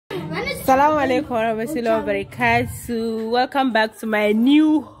Assalamu alaikum warahmatullahi wabarakatuh. Welcome back to my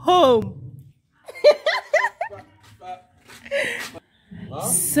new home.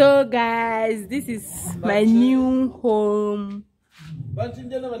 So guys, this is my new home.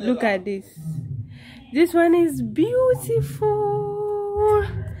 Look at this. This one is beautiful.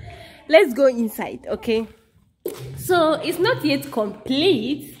 Let's go inside, okay? So it's not yet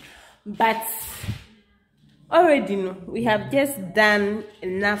complete, but already no, we have just done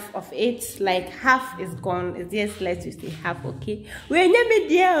enough of it. Like half is gone. It's just let's just say half, okay? We're in the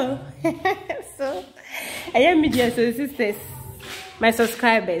video. So I am media, so sisters, my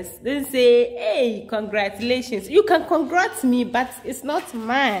subscribers, they say, hey, congratulations. You can congrats me, but it's not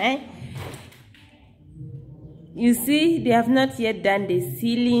mine. You see, they have not yet done the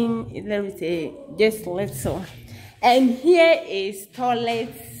ceiling. Let me say, just little. And here is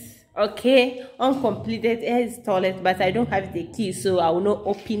toilet. Okay, uncompleted. Here is toilet, but I don't have the key, so I will not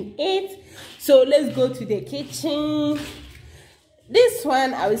open it. So let's go to the kitchen. This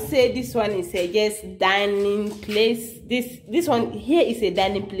one, I would say this one is a just dining place. This one here is a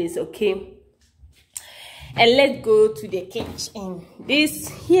dining place, okay? And let's go to the kitchen. This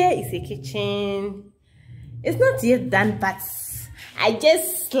here is a kitchen. It's not yet done, but I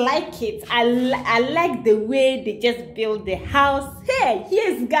just like it. I like the way they just build the house. Hey,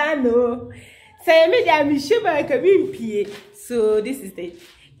 here's Gano. So this is the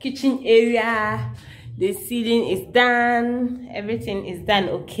kitchen area. The ceiling is done. Everything is done.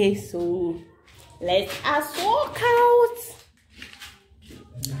 Okay, so let us walk out.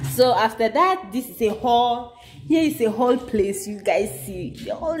 So after that, this is a hall. Here is a whole place. You guys see,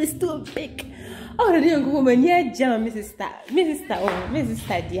 the hall is too big. Oh, the young woman, yeah, Mrs. Star,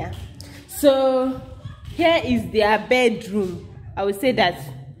 dear. So here is their bedroom. I would say that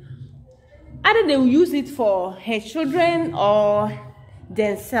either they will use it for her children or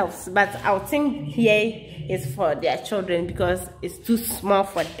themselves, but I would think here is for their children because it's too small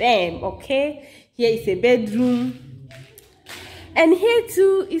for them. Okay, here is a bedroom, and here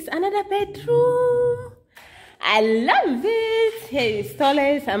too is another bedroom. I love it. Here is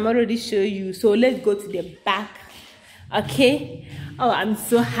toilet. I'm already showing you. So let's go to the back. Okay. Oh, I'm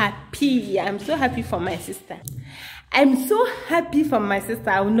so happy. I'm so happy for my sister. I'm so happy for my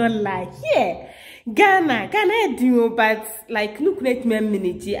sister. I will not lie. Yeah. Ghana do, but like look at me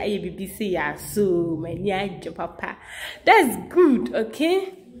minute. I BBC yeah. So my dear papa. That's good.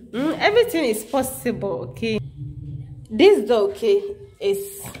 Okay. Everything is possible. Okay. This door, okay,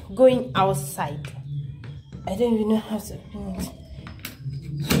 is going outside. I don't even know how to.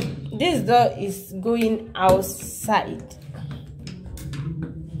 This door is going outside.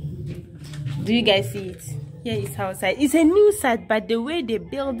 Do you guys see it? Here is outside. It's a new site, but the way the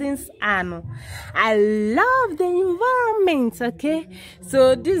buildings are, no, I love the environment. Okay,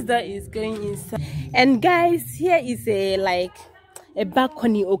 so this door is going inside. And guys, here is a like a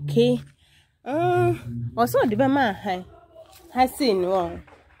balcony. Okay. Also the bema has seen one.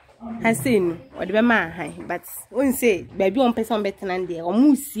 I seen what the man, but when say baby one person better than there or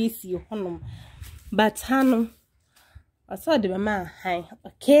more see honum. But Hano, I saw the man.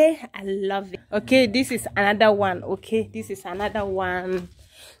 Okay, I love it. Okay, this is another one. Okay, this is another one.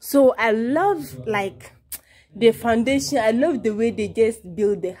 So I love like the foundation. I love the way they just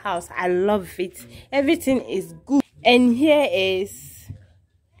build the house. I love it. Everything is good. And here is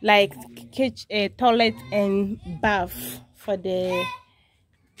like kitchen, toilet and bath for the.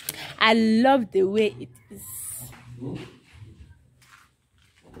 I love the way it is.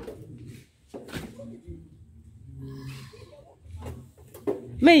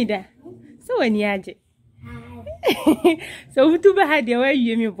 Maida, so when you are so who to be had the way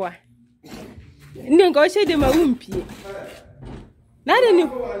you me boy. No, go show them a wumpy. Not any.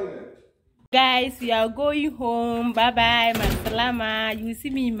 Guys, we are going home. Bye bye, Masalama. You will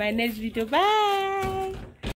see me in my next video. Bye.